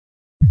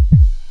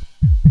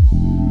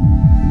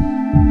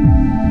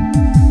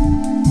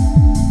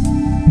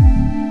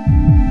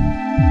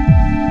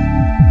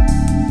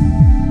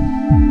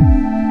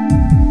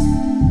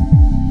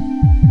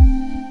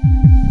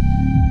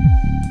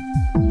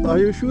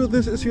you sure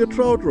this is your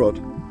trout rod,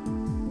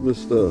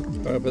 Mr.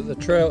 But the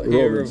trout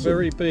here Robinson? are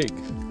very big.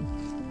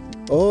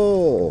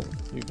 Oh.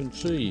 You can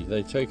see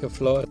they take a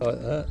fly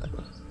like that.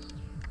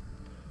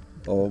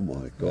 Oh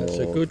my God. That's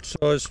a good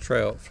sized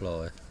trout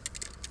fly.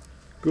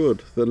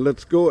 Good, then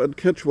let's go and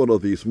catch one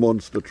of these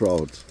monster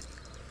trouts.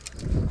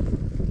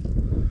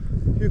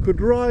 You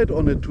could ride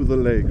on it to the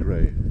lake,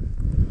 Ray.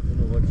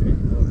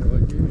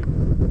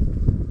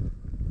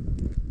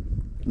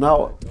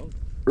 Now,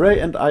 Ray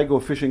and I go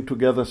fishing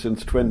together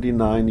since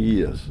 29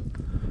 years.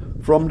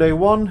 From day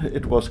one,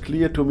 it was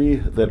clear to me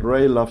that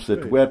Ray loves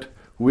it wet,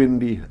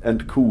 windy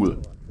and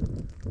cool.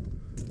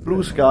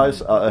 Blue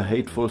skies are a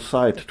hateful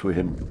sight to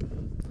him.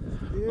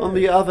 On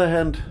the other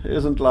hand,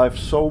 isn't life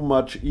so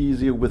much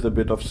easier with a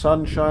bit of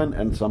sunshine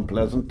and some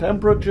pleasant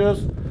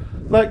temperatures,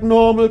 like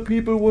normal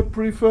people would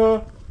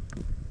prefer?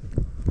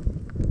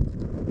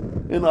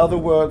 In other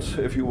words,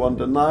 if you want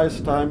a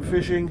nice time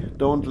fishing,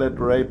 don't let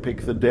Ray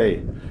pick the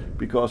day,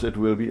 because it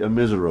will be a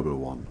miserable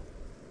one.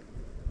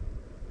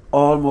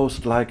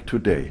 Almost like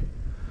today.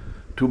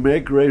 To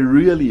make Ray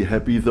really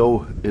happy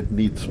though, it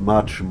needs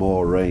much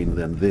more rain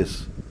than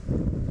this.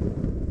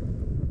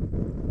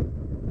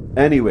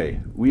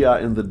 Anyway, we are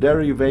in the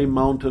Derry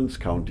Mountains,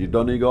 County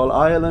Donegal,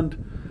 Ireland,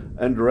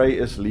 and Ray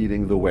is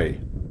leading the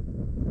way.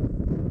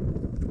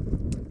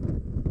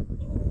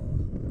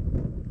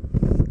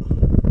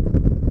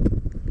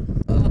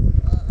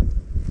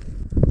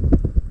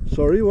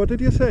 Sorry, what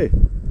did you say?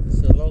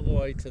 It's a long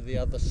way to the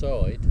other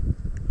side.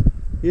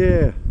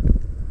 Yeah,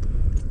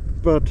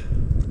 but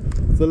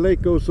the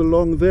lake goes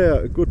along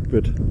there a good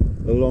bit,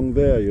 along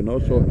there, you know,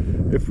 so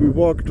if we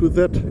walk to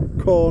that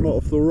corner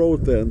of the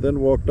road there and then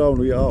walk down,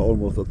 we are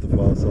almost at the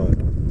far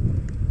side.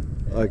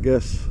 I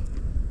guess.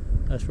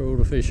 That's where all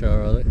the fish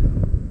are they?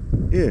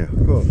 Yeah,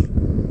 of course.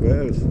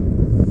 Where else?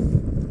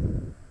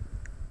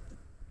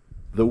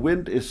 The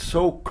wind is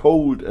so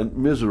cold and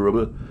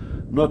miserable,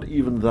 not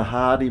even the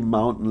hardy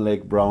mountain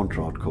lake brown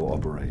trout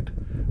cooperate.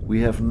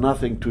 We have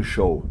nothing to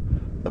show,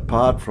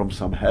 apart from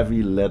some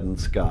heavy leaden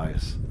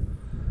skies.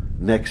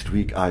 Next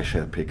week I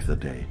shall pick the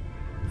day,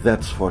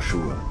 that's for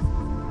sure.